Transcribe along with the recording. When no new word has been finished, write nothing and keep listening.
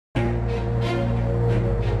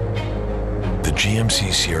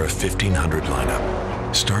GMC Sierra 1500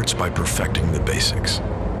 lineup starts by perfecting the basics.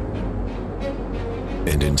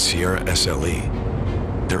 And in Sierra SLE,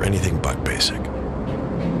 they're anything but basic.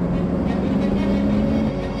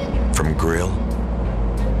 From grille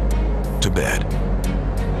to bed,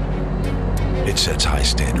 it sets high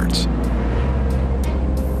standards.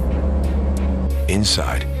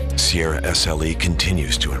 Inside, Sierra SLE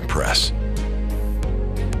continues to impress.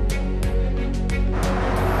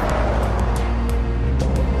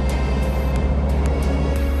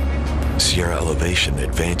 Sierra Elevation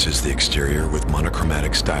advances the exterior with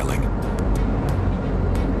monochromatic styling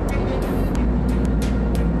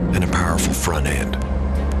and a powerful front end.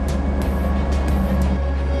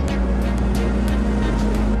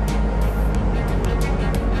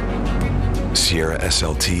 Sierra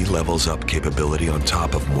SLT levels up capability on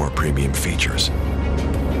top of more premium features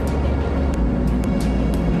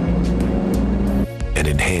and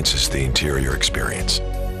enhances the interior experience.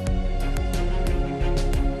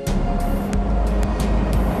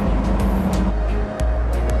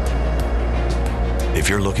 If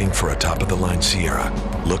you're looking for a top-of-the-line Sierra,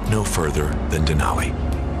 look no further than Denali,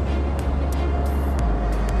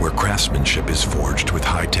 where craftsmanship is forged with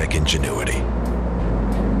high-tech ingenuity.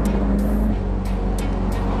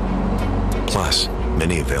 Plus,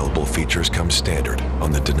 many available features come standard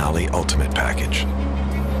on the Denali Ultimate package.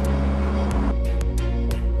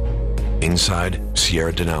 Inside,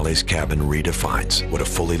 Sierra Denali's cabin redefines what a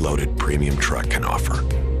fully loaded premium truck can offer.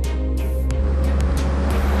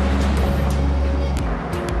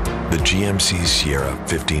 The GMC Sierra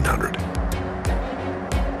 1500.